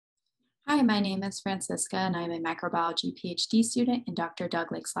Hi, my name is Francisca, and I'm a microbiology PhD student in Dr.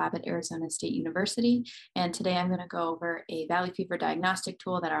 Doug Lake's lab at Arizona State University. And today I'm going to go over a valley fever diagnostic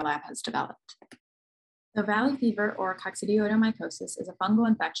tool that our lab has developed. So valley fever, or coccidioidomycosis, is a fungal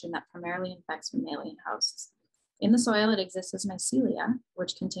infection that primarily infects mammalian hosts. In the soil, it exists as mycelia,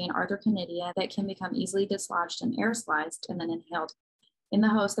 which contain arthrochonidia that can become easily dislodged and aerosolized and then inhaled. In the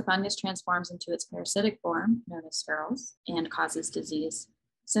host, the fungus transforms into its parasitic form, known as spherules, and causes disease.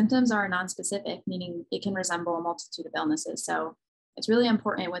 Symptoms are nonspecific, meaning it can resemble a multitude of illnesses. So it's really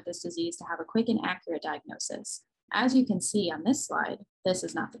important with this disease to have a quick and accurate diagnosis. As you can see on this slide, this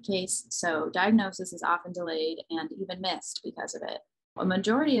is not the case. So diagnosis is often delayed and even missed because of it. A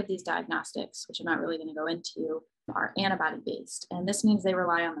majority of these diagnostics, which I'm not really going to go into, are antibody-based. And this means they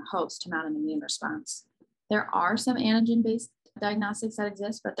rely on the host to mount an immune response. There are some antigen-based diagnostics that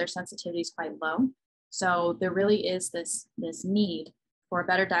exist, but their sensitivity is quite low. So there really is this need for a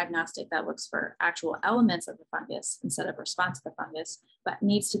better diagnostic that looks for actual elements of the fungus instead of response to the fungus, but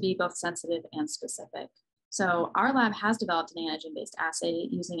needs to be both sensitive and specific. So our lab has developed an antigen-based assay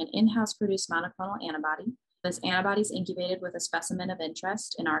using an in-house produced monoclonal antibody. This antibody is incubated with a specimen of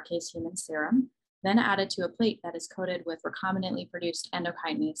interest, in our case, human serum, then added to a plate that is coated with recombinantly produced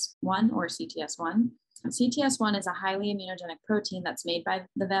endokinase-1 or CTS1. CTS1 is a highly immunogenic protein that's made by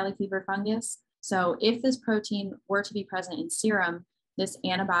the valley fever fungus. So if this protein were to be present in serum, this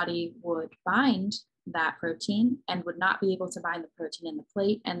antibody would bind that protein and would not be able to bind the protein in the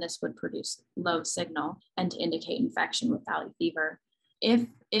plate, and this would produce low signal and to indicate infection with valley fever. If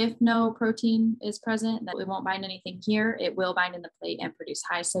no protein is present, that it won't bind anything here, it will bind in the plate and produce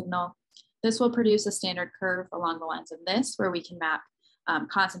high signal. This will produce a standard curve along the lines of this, where we can map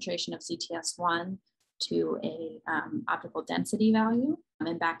concentration of CTS1 to a optical density value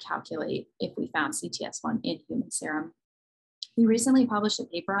and back calculate if we found CTS1 in human serum. We recently published a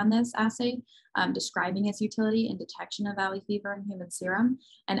paper on this assay describing its utility in detection of valley fever in human serum.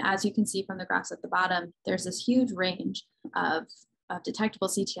 And as you can see from the graphs at the bottom, there's this huge range of detectable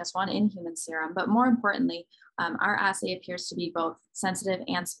CTS1 in human serum. But more importantly, our assay appears to be both sensitive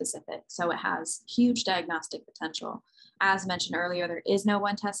and specific. So it has huge diagnostic potential. As mentioned earlier, there is no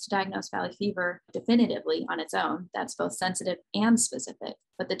one test to diagnose valley fever definitively on its own that's both sensitive and specific.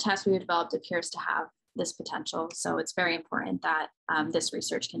 But the test we have developed appears to have this potential. So it's very important that this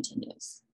research continues.